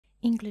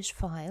English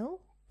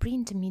file,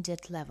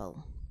 pre-intermediate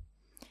level.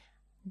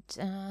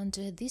 And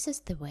this is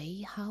the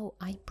way how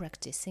I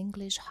practice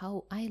English,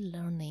 how I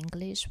learn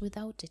English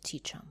without a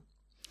teacher.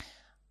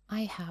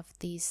 I have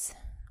this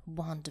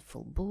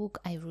wonderful book,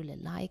 I really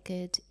like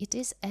it. It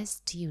is a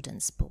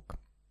student's book.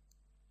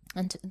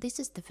 And this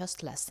is the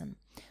first lesson,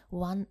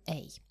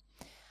 1A.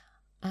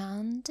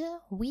 And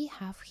we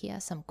have here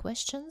some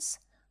questions.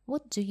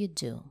 What do you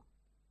do?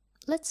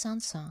 Let's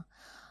answer.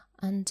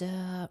 And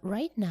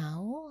right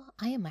now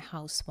I am a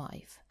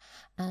housewife,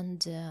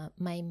 and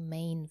my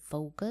main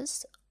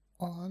focus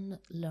on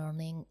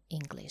learning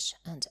English,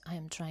 and I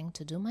am trying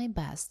to do my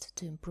best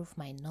to improve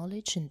my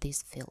knowledge in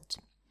this field.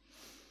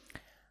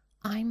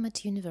 I'm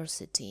at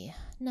university.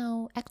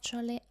 No,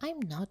 actually I'm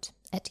not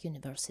at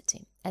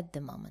university at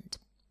the moment.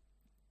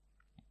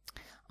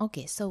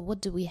 Okay, so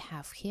what do we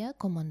have here?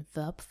 Common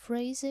verb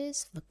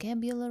phrases,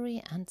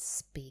 vocabulary and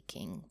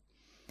speaking.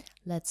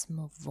 Let's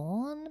move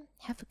on.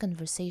 Have a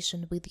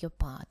conversation with your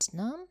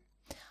partner.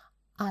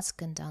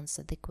 Ask and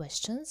answer the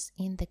questions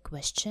in the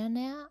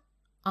questionnaire.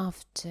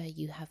 After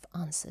you have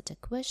answered a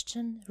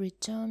question,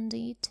 return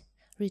it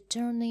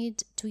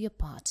to your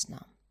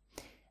partner.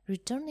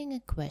 Returning a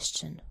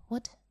question,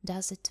 what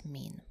does it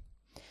mean?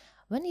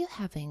 When you're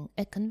having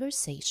a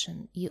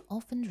conversation, you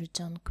often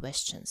return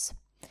questions.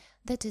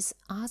 That is,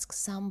 ask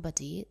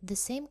somebody the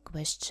same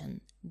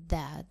question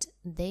that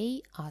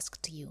they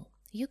asked you.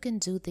 You can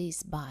do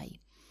this by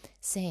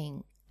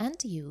saying,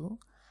 and you,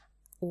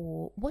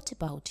 or what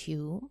about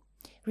you,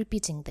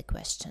 repeating the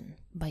question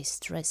by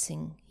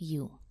stressing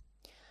you.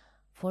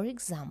 For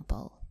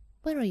example,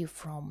 where are you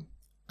from?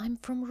 I'm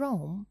from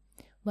Rome.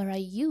 Where are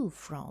you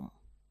from?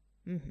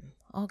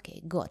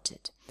 Okay, got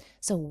it.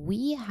 So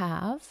we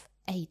have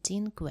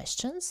 18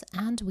 questions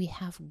and we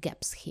have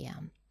gaps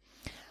here.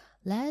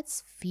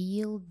 Let's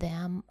fill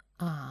them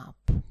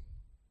up.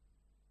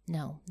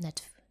 No,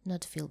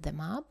 not fill them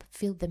up,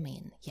 fill them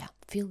in. Yeah,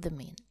 fill them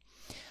in.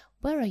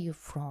 Where are you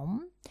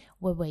from?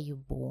 Where were you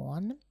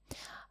born?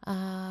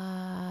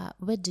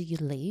 Where do you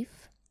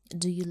live?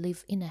 Do you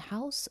live in a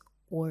house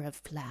or a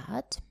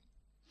flat?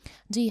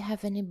 Do you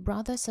have any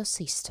brothers or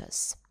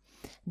sisters?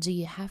 Do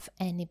you have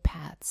any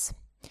pets?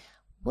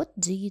 What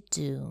do you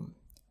do?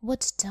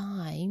 What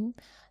time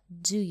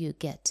do you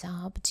get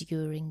up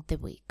during the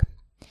week?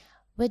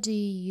 Where do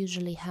you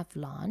usually have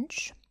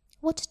lunch?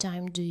 What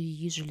time do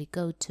you usually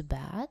go to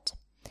bed?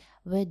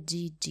 Where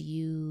did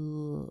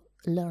you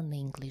learn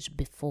English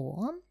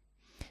before?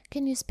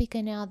 Can you speak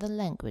any other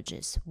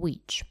languages?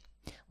 Which?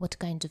 What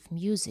kind of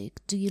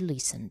music do you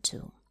listen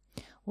to?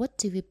 What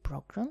TV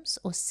programs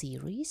or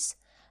series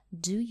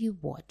do you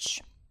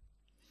watch?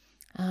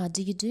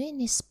 Do you do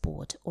any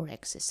sport or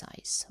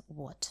exercise?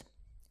 What?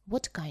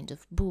 What kind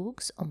of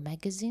books or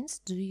magazines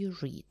do you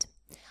read?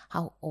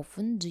 How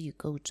often do you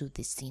go to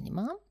the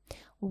cinema?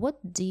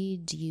 What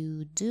did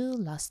you do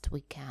last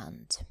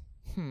weekend?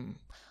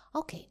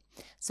 Okay,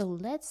 so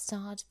let's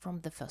start from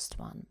the first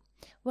one.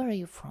 Where are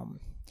you from?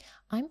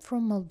 I'm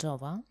from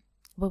Moldova.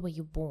 Where were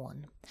you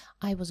born?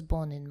 I was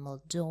born in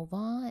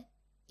Moldova,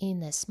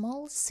 in a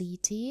small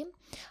city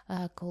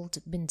called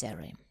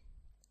Benderi.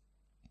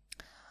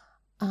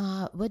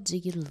 Where do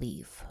you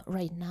live?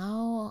 Right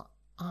now,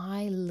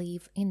 I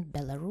live in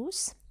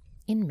Belarus,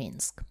 in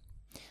Minsk.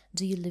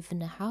 Do you live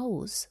in a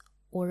house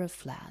or a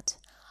flat?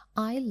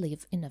 I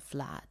live in a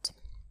flat.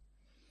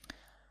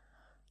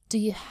 Do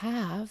you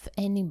have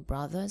any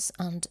brothers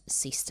and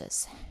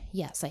sisters?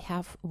 Yes, I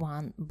have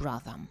one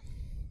brother.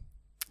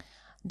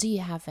 Do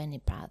you have any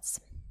pets?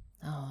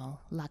 Oh,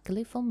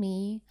 luckily for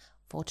me,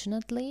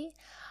 fortunately,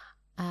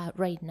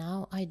 right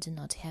now I do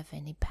not have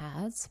any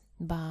pets,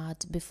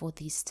 but before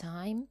this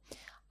time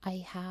I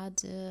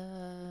had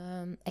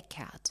a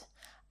cat,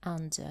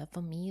 and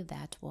for me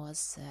that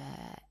was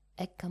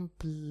a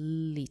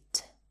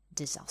complete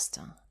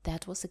disaster.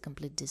 That was a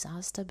complete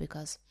disaster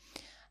because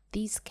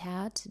this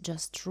cat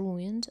just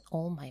ruined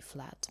all my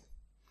flat.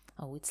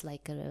 Oh, it's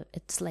like a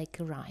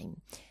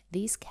rhyme.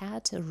 This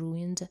cat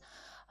ruined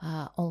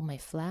all my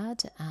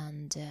flat,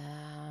 and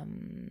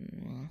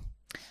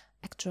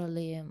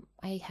actually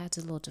I had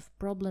a lot of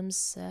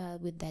problems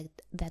with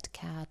that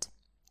cat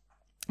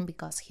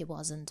because he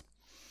wasn't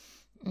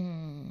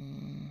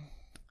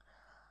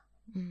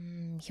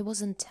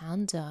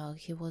tender.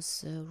 He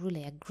was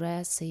really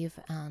aggressive,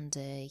 and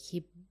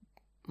he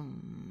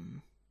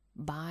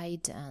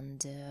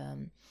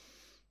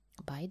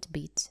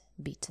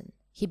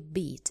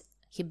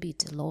he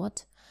beat a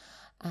lot,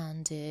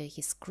 and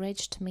he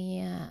scratched me,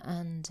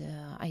 and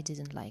I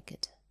didn't like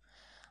it.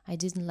 I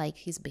didn't like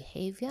his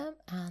behavior,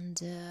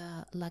 and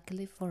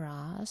luckily for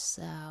us,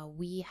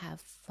 we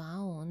have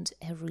found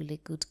a really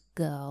good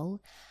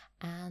girl,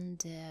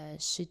 and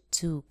she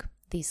took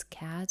this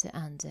cat,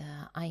 and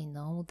I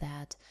know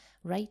that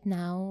right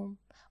now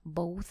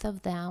both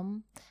of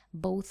them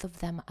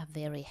are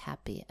very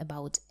happy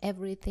about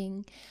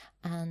everything,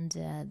 and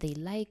they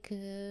like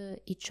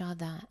each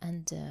other,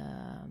 and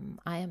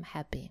I am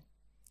happy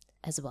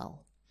as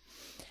well.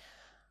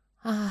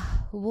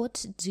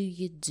 What do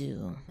you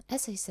do?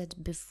 As I said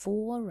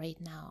before,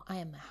 right now I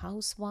am a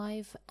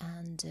housewife,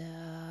 and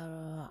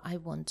I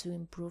want to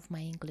improve my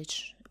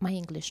English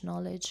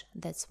knowledge.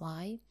 That's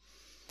why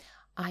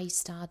I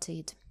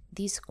started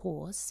this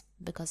course,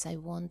 because I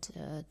want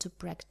to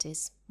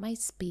practice my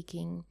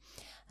speaking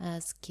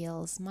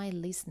skills, my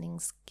listening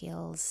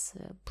skills,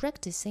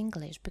 practice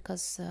English,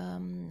 because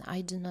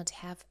I do not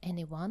have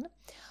anyone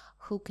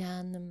who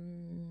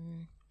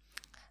can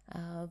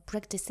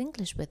practice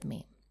English with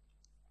me.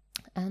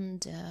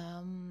 And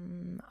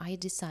I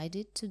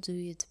decided to do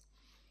it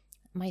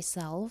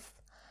myself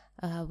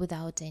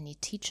without any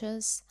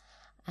teachers,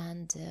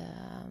 and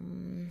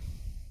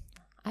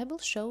I will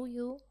show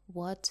you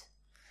what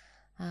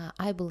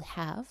I will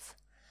have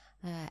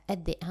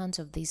at the end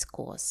of this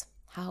course,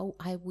 how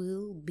I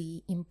will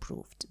be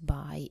improved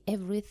by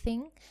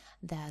everything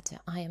that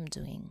I am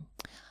doing.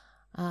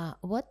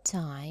 What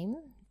time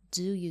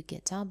do you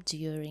get up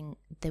during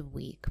the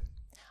week?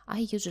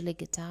 I usually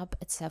get up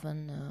at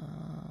 7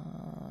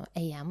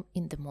 a.m.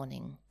 in the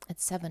morning. At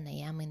 7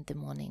 a.m. in the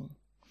morning.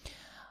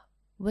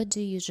 Where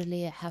do you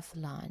usually have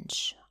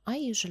lunch? I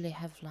usually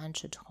have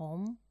lunch at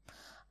home,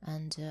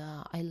 and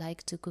I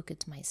like to cook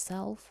it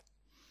myself.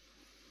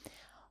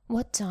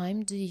 What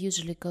time do you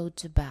usually go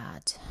to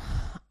bed?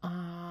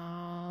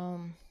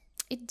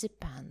 It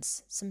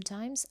depends.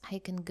 Sometimes I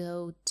can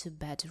go to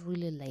bed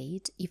really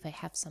late if I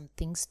have some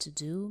things to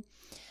do,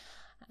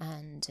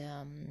 and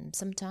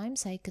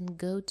sometimes I can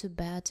go to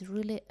bed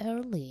really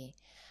early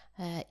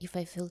if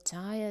I feel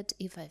tired,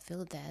 if I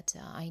feel that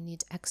I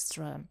need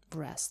extra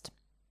rest.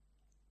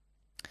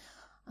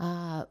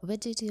 Where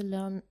did you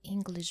learn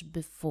English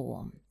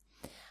before?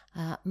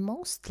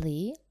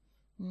 Mostly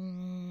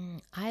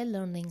I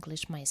learn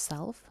English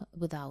myself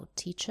without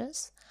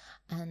teachers,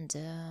 and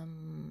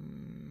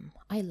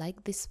I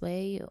like this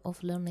way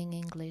of learning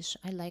English.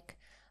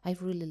 I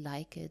really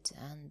like it,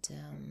 and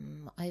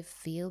I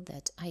feel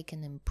that I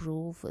can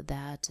improve,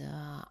 that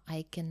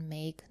I can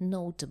make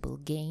notable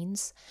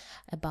gains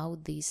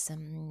about this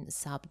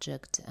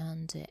subject,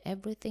 and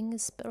everything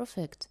is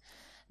perfect.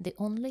 The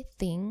only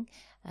thing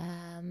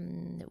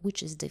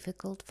which is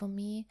difficult for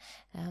me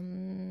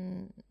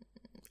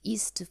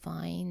is to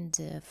find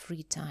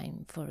free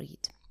time for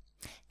it.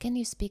 Can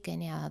you speak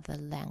any other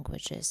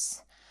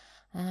languages?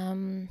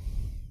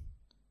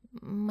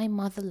 My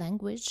mother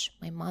language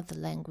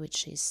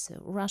is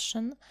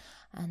Russian,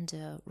 and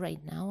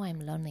right now I'm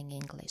learning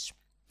English.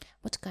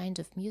 What kind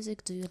of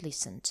music do you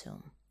listen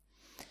to?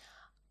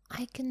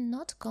 I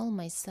cannot call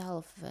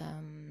myself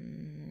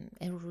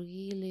a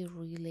really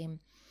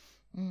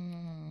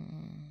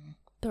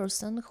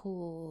person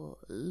who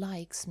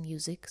likes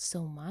music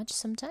so much.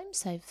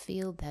 Sometimes I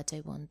feel that I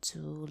want to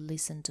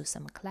listen to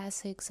some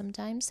classic,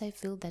 sometimes I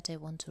feel that I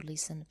want to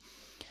listen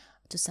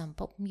to some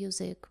pop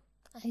music.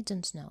 I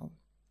don't know.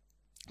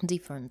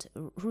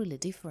 Really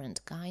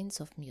different kinds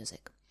of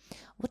music.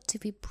 What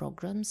TV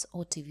programs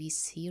or TV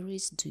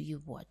series do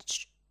you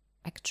watch?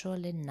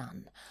 Actually,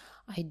 none.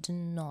 I do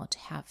not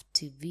have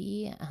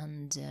TV,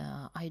 and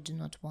I do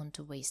not want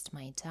to waste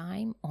my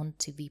time on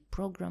TV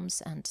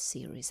programs and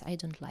series. I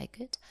don't like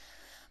it.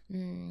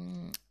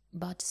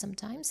 But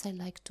sometimes I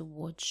like to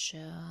watch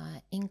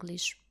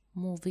English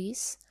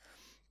movies,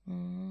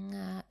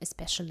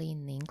 especially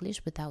in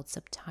English without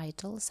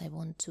subtitles. I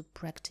want to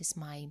practice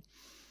my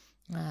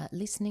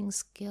listening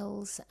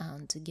skills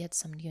and to get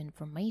some new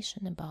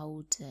information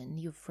about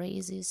new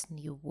phrases,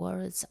 new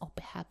words, or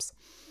perhaps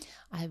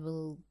I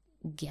will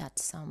get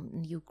some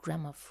new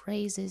grammar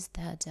phrases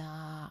that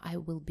I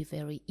will be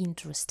very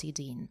interested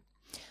in.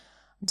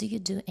 Do you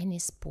do any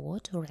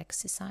sport or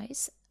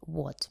exercise?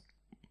 What?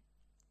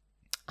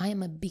 I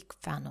am a big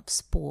fan of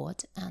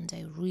sport, and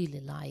I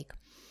really like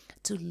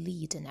to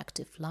lead an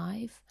active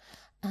life,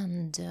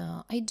 and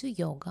I do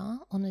yoga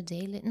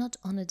not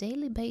on a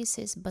daily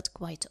basis, but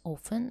quite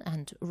often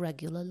and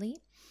regularly.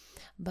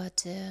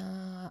 But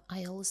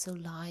I also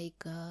like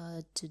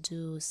to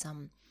do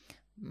some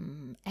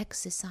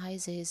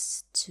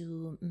exercises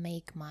to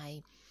make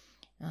my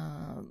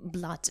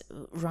blood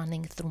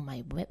running through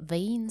my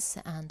veins,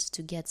 and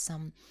to get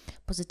some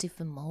positive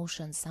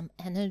emotions, some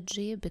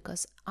energy,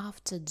 because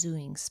after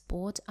doing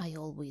sport I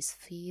always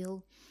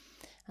feel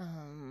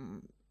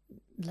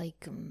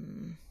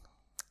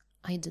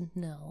I don't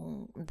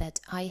know,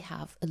 that I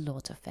have a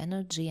lot of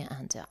energy,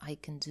 and I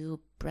can do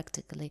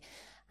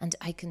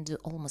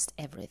almost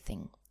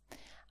everything.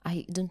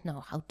 I don't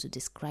know how to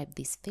describe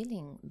this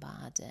feeling,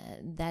 but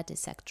that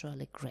is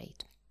actually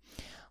great.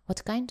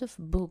 What kind of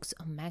books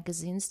or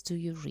magazines do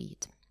you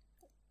read?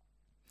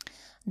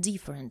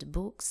 Different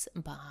books,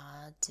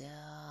 but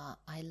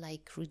I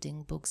like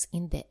reading books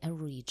in the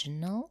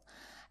original,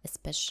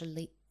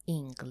 especially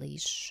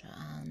English,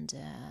 and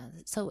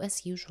so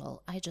as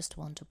usual I just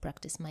want to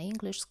practice my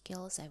English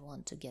skills. I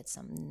want to get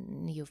some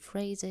new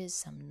phrases,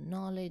 some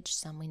knowledge,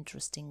 some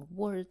interesting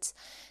words,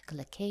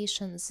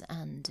 collocations,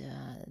 and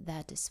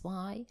that is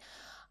why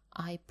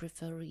I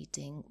prefer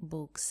reading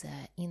books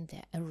in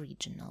the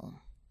original.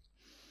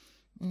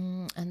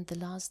 And the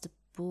last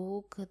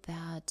book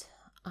that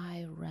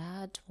I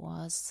read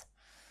was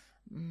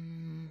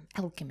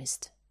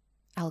Alchemist,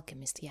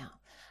 yeah.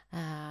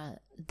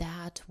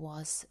 That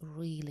was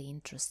really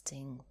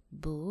interesting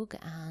book,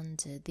 and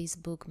this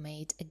book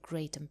made a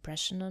great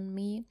impression on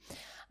me,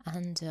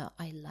 and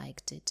I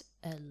liked it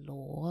a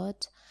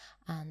lot.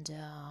 And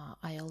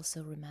I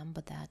also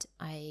remember that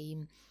I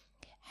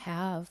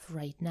have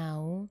right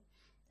now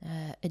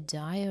a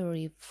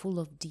diary full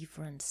of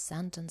different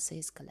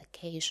sentences,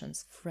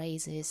 collocations,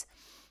 phrases.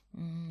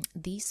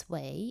 This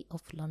way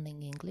of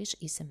learning English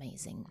is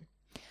amazing.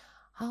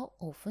 How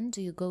often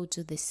do you go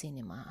to the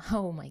cinema?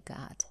 Oh my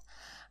god.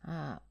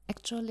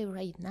 Actually,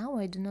 right now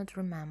I do not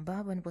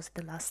remember when was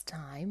the last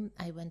time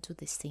I went to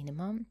the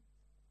cinema.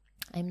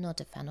 I'm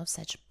not a fan of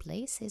such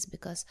places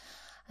because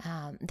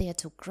they are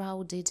too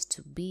crowded,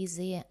 too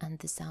busy, and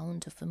the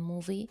sound of a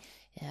movie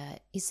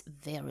is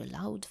very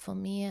loud for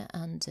me.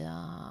 And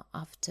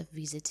after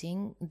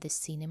visiting the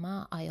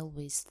cinema, I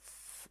always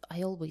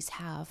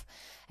have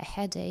a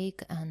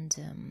headache,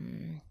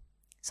 and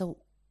so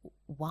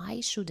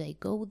why should I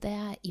go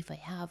there if I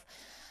have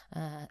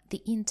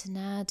the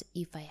internet,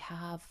 if I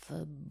have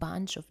a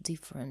bunch of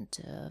different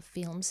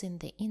films in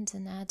the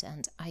internet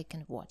and I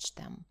can watch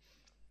them?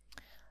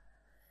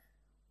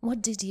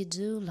 What did you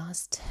do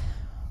last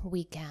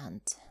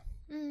weekend?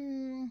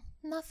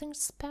 Nothing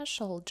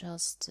special,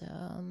 just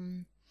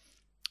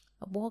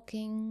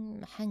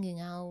walking, hanging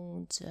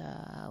out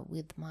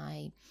with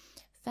my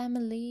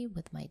family,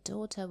 with my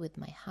daughter, with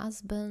my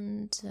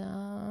husband,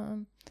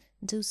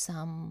 do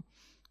some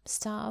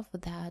stuff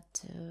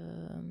that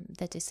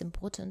is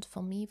important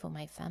for me, for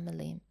my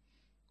family,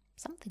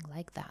 something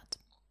like that.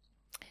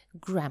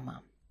 Grammar.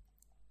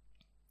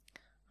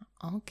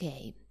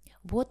 Okay,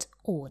 what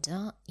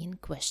order in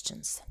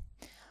questions?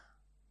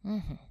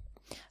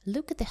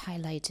 Look at the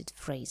highlighted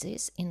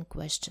phrases in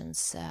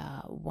questions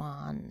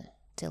 1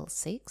 till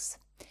 6.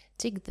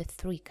 Tick the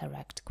 3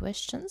 correct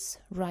questions,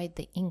 write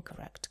the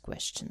incorrect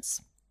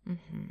questions.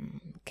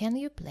 Can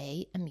you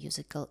play a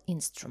musical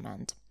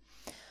instrument?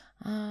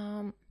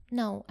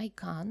 No, I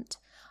can't.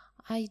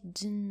 I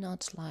do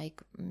not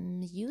like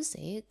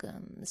music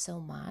so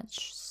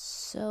much,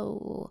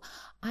 so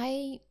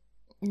I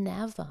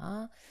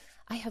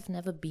have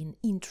never been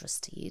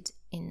interested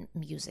in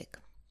music.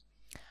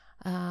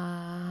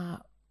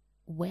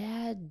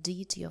 Where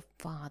does your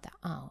father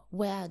work?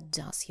 Where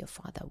does your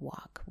father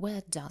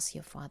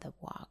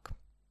work?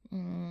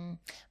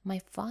 My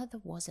father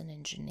was an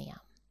engineer.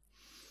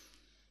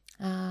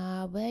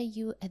 Were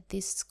you at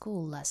this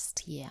school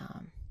last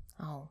year?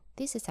 Oh,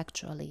 this is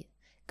actually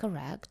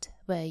correct.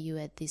 Were you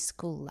at this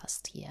school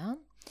last year?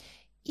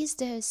 Is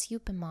there a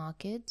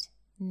supermarket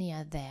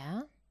near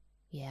there?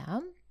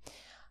 Yeah,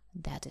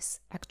 that is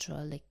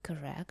actually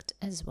correct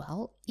as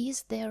well.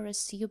 Is there a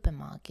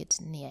supermarket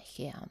near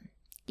here?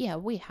 Yeah,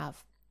 we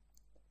have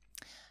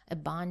a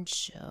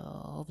bunch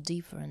of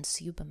different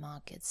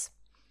supermarkets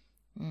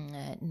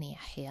near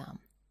here.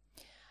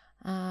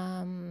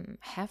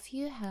 Have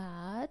you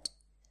had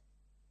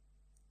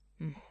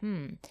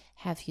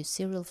have you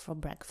cereal for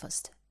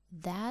breakfast?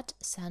 That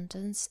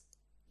sentence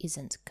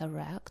isn't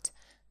correct.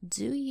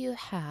 Do you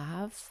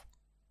have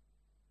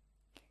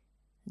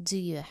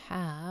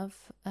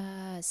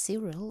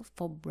cereal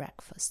for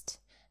breakfast?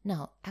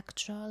 No,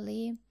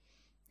 actually,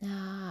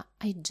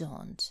 I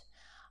don't.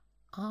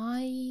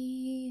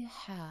 I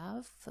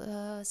have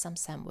some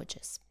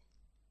sandwiches.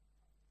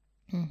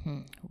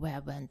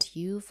 Where went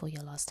you for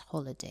your last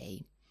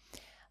holiday?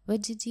 Where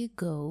did you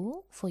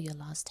go for your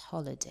last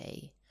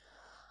holiday?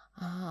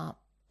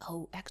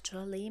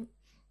 Actually,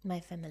 my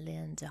family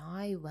and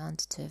I went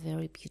to a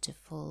very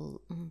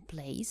beautiful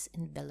place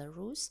in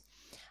Belarus,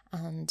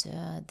 and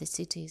the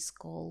city is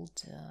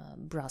called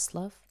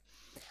Braslav,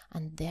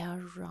 and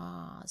there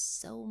are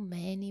so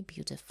many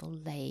beautiful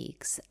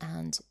lakes,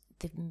 and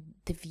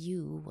the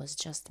view was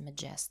just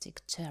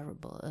majestic,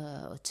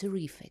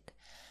 terrific.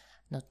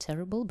 Not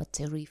terrible, but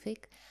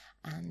terrific.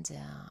 And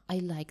I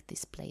liked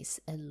this place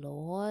a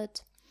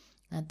lot.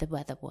 And the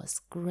weather was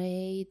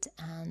great,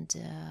 and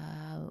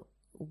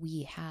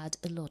we had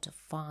a lot of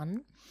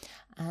fun.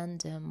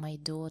 And my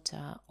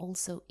daughter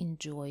also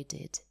enjoyed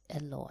it a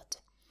lot.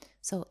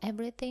 So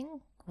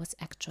everything was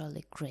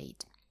actually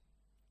great.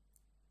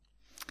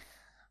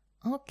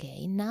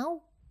 Okay,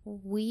 now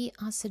we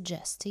are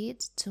suggested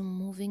to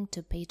moving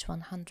to page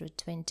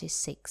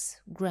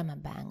 126, Grammar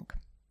Bank.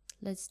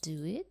 Let's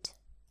do it.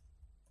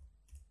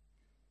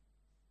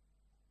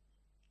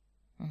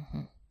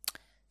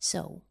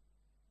 So,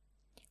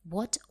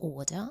 what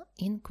order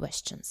in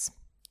questions?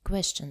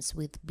 Questions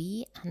with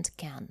be and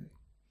can.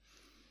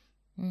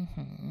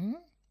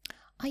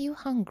 Are you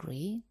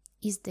hungry?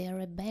 Is there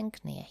a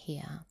bank near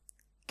here?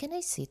 Can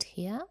I sit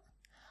here?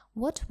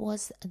 What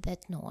was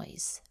that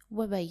noise?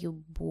 Where were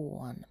you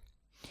born?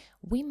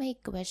 We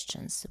make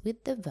questions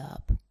with the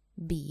verb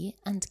be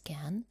and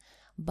can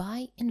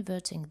by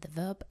inverting the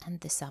verb and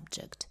the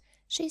subject.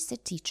 She's a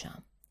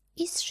teacher.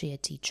 Is she a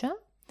teacher?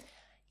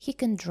 He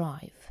can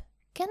drive.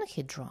 Can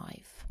he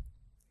drive?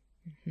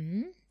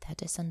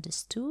 That is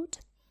understood.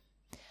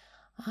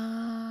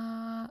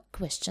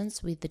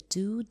 Questions with the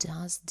do,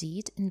 does,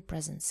 did in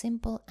present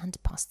simple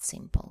and past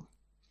simple.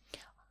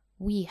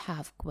 We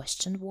have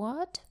question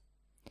word,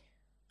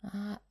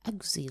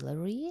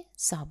 auxiliary,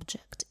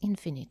 subject,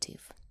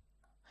 infinitive.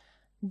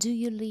 Do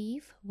you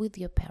live with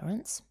your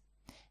parents?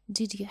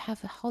 Did you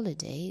have a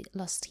holiday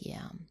last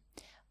year?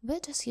 Where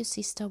does your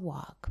sister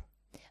work?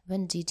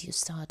 When did you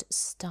start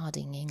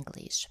studying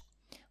English?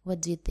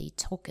 What did they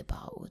talk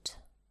about?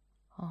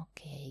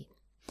 Okay.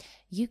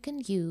 You can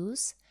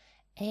use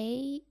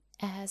ASI,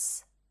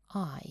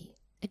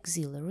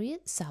 auxiliary,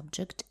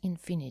 subject,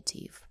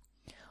 infinitive,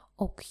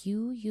 or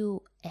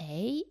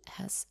QUASI,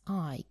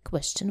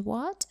 question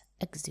word,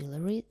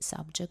 auxiliary,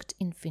 subject,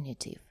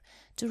 infinitive,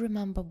 to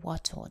remember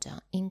what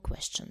order in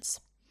questions.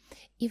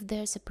 If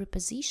there's a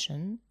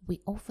preposition,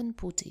 we often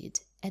put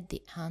it at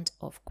the end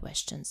of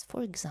questions.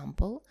 For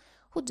example,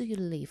 who do you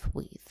live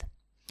with?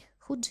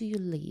 Who do you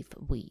live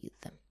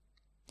with?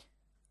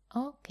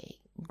 Okay,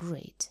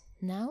 great.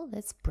 Now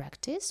let's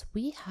practice.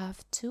 We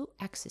have 2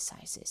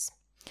 exercises.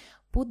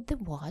 Put the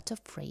word or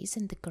phrase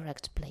in the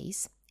correct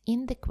place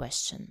in the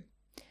question.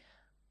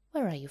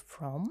 Where are you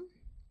from?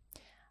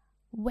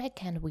 Where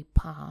can we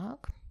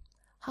park?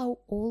 How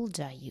old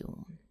are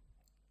you?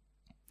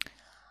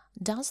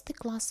 Does the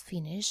class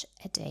finish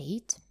at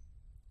 8?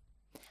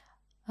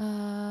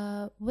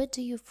 Where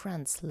do your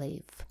friends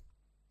live?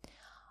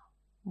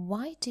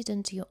 Why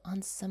didn't you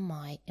answer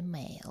my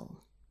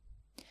email?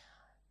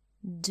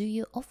 Do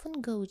you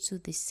often go to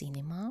the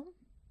cinema?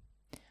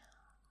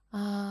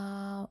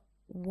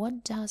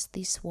 What does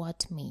this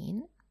word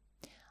mean?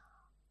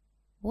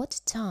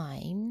 What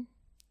time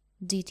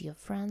did your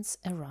friends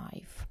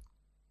arrive?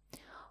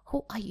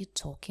 Who are you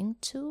talking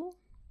to?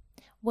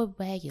 Where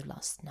were you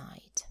last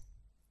night?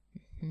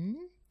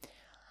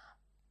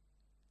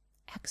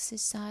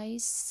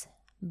 Exercise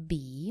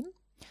B.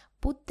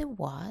 Put the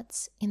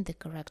words in the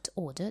correct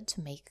order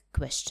to make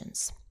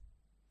questions.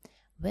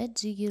 Where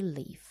do you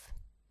live?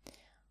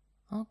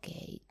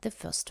 Okay, the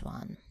first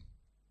one.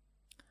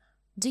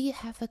 Do you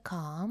have a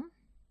car?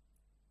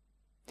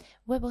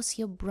 Where was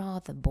your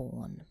brother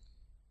born?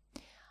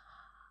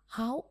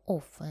 How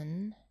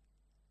often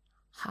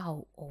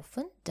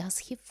does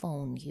he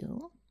phone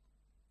you?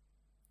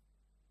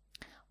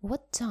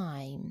 What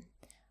time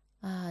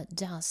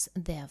does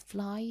their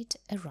flight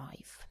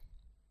arrive?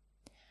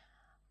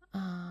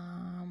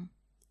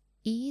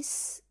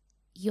 Is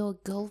your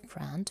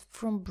girlfriend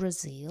from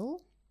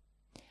Brazil?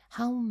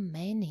 How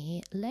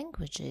many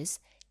languages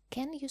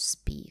can you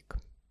speak?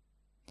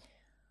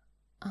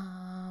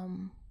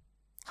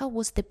 How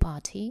was the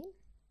party?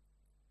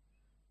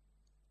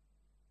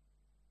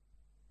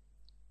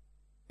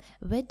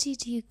 Where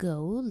did you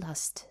go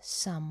last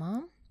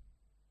summer?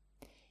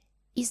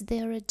 Is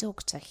there a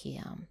doctor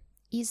here?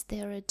 Is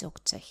there a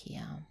doctor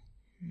here?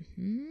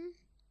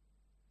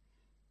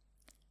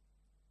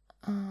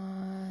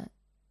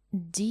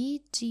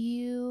 Did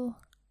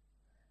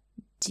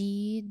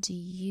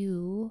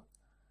you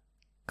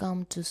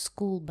come to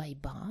school by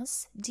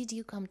bus? Did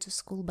you come to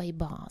school by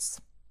bus?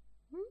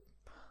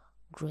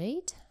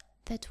 Great,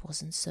 that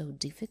wasn't so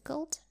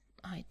difficult.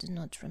 I do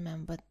not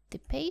remember the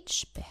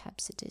page.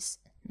 Perhaps it is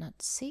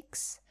not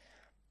 6,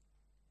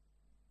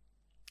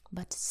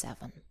 but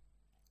 7.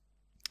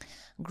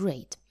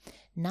 Great.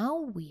 Now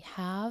we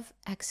have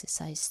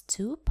exercise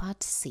 2,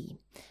 part C.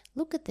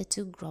 Look at the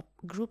 2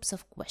 groups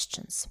of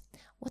questions.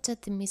 What are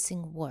the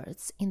missing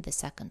words in the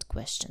second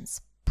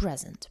questions?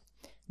 Present.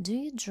 Do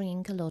you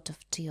drink a lot of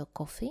tea or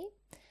coffee?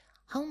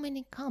 How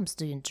many cups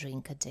do you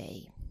drink a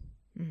day?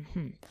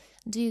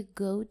 Do you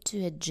go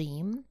to a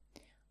gym?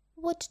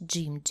 What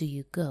gym do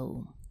you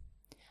go?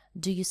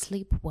 Do you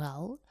sleep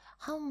well?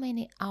 How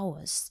many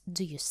hours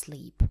do you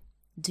sleep?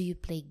 Do you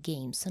play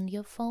games on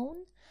your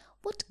phone?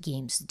 What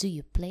games do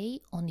you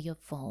play on your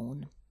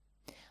phone?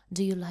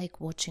 Do you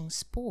like watching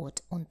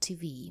sport on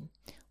TV?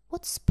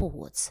 What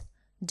sports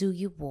do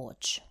you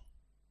watch?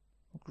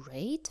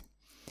 Great.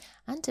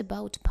 And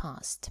about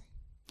past.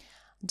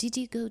 Did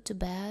you go to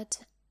bed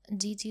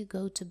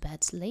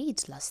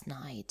late last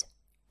night?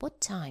 What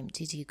time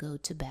did you go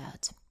to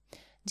bed?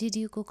 Did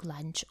you cook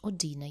lunch or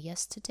dinner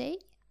yesterday?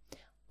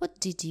 What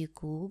did you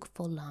cook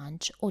for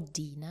lunch or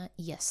dinner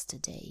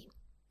yesterday?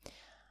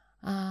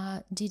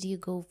 Did you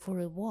go for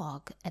a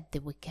walk at the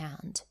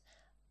weekend?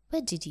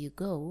 Where did you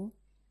go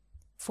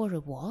for a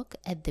walk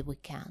at the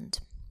weekend?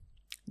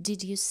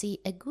 Did you see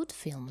a good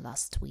film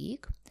last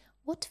week?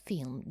 What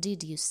film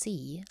did you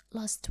see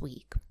last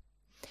week?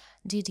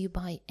 Did you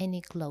buy any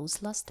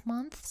clothes last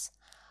month?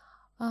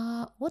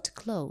 What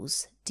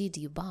clothes did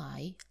you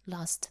buy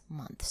last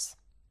month?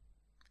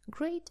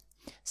 Great.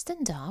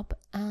 Stand up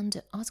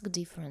and ask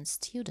different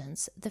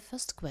students the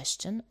first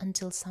question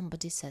until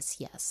somebody says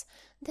yes.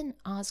 Then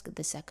ask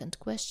the second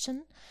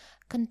question.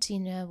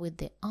 Continue with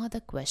the other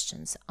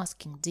questions,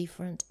 asking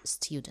different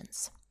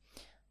students.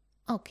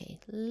 Okay,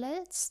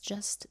 let's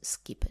just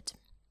skip it.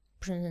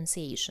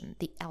 Pronunciation,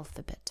 the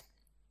alphabet.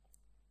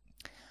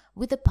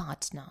 With a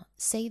partner,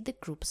 say the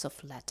groups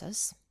of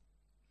letters.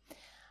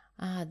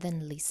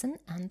 Then listen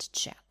and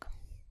check.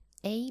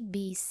 A,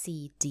 B,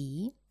 C,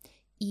 D,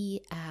 E,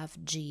 F,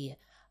 G,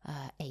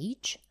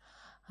 H,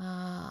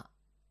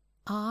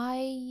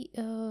 I,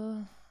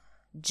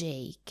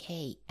 J,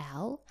 K,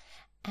 L,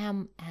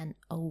 M, N,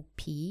 O,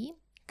 P,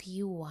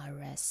 Q,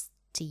 R, S,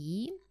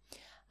 T,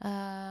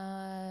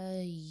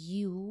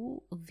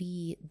 U,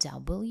 V,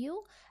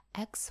 W,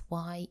 X,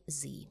 Y,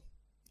 Z.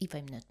 If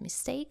I'm not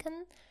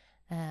mistaken,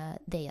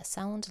 they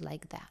sound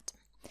like that.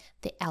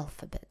 The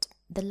alphabet.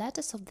 The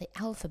letters of the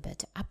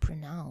alphabet are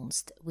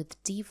pronounced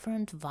with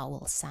different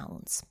vowel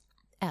sounds.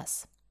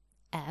 S,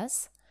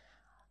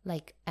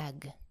 like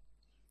egg,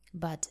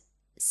 but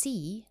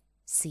C,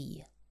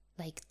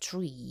 like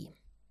tree.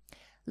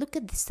 Look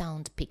at the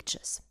sound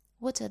pictures.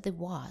 What are the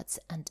words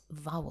and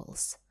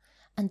vowels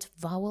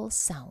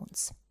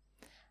sounds?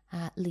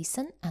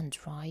 Listen and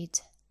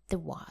write the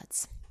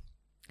words.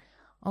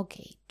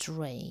 Okay,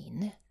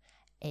 train,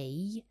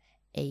 A,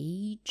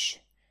 H,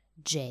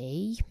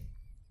 J.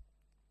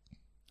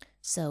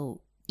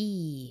 So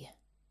E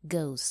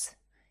goes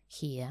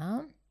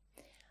here,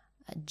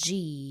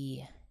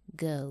 G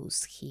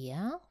goes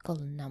here,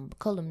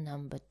 column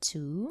number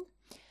 2.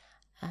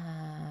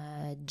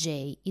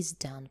 J is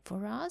done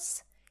for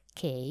us.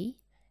 K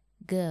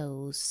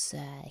goes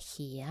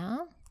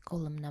here,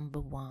 column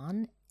number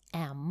 1.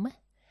 M,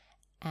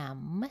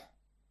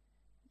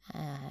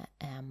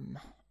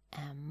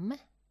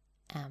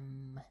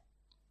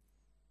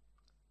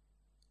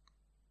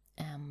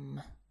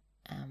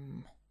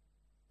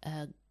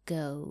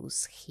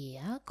 goes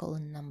here,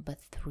 column number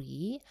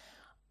 3.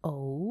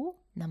 O,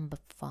 number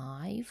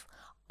 5.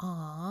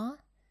 R,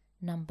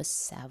 number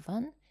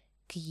 7.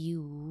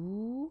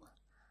 Q,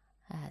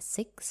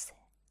 6.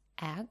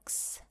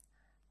 X,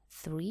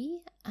 3.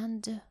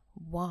 And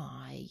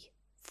Y,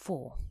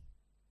 4.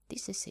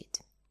 This is it.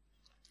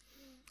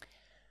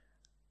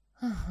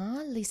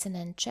 Listen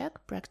and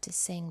check,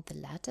 practicing the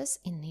letters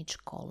in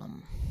each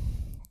column.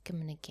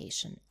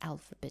 Communication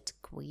alphabet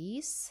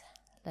quiz.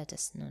 Let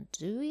us not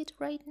do it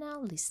right now.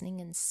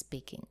 Listening and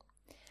speaking.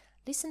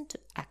 Listen to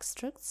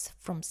extracts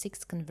from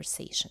 6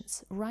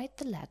 conversations. Write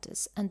the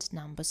letters and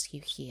numbers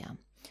you hear.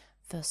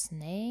 First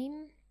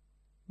name.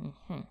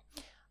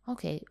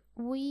 Okay,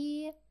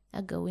 we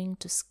are going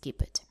to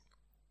skip it.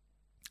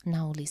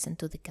 Now listen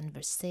to the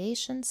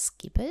conversation,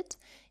 skip it,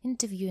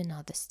 interview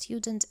another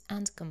student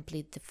and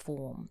complete the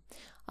form.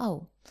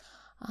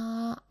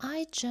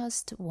 I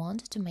just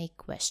want to make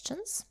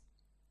questions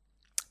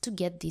to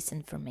get this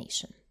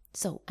information.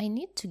 So I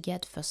need to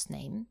get first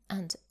name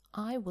and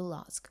I will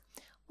ask,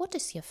 what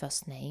is your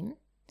first name?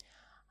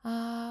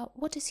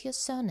 What is your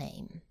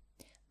surname?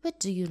 Where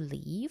do you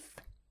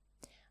live?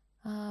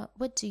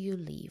 Where do you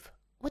live?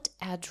 What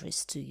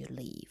address do you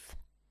live?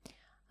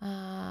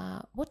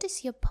 What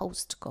is your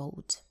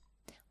postcode?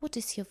 What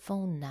is your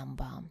phone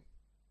number?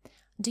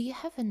 Do you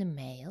have an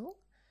email?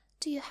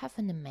 Do you have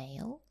an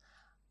email?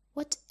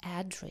 What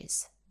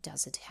address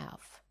does it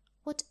have?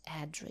 What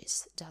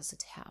address does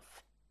it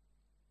have?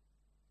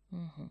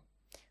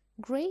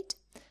 Great.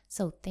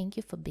 So thank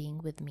you for being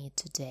with me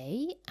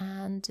today,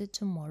 and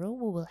tomorrow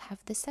we will have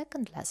the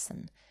second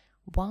lesson,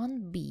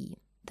 1B,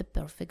 the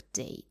perfect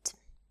date.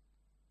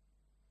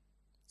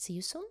 See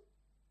you soon.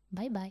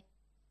 Bye-bye.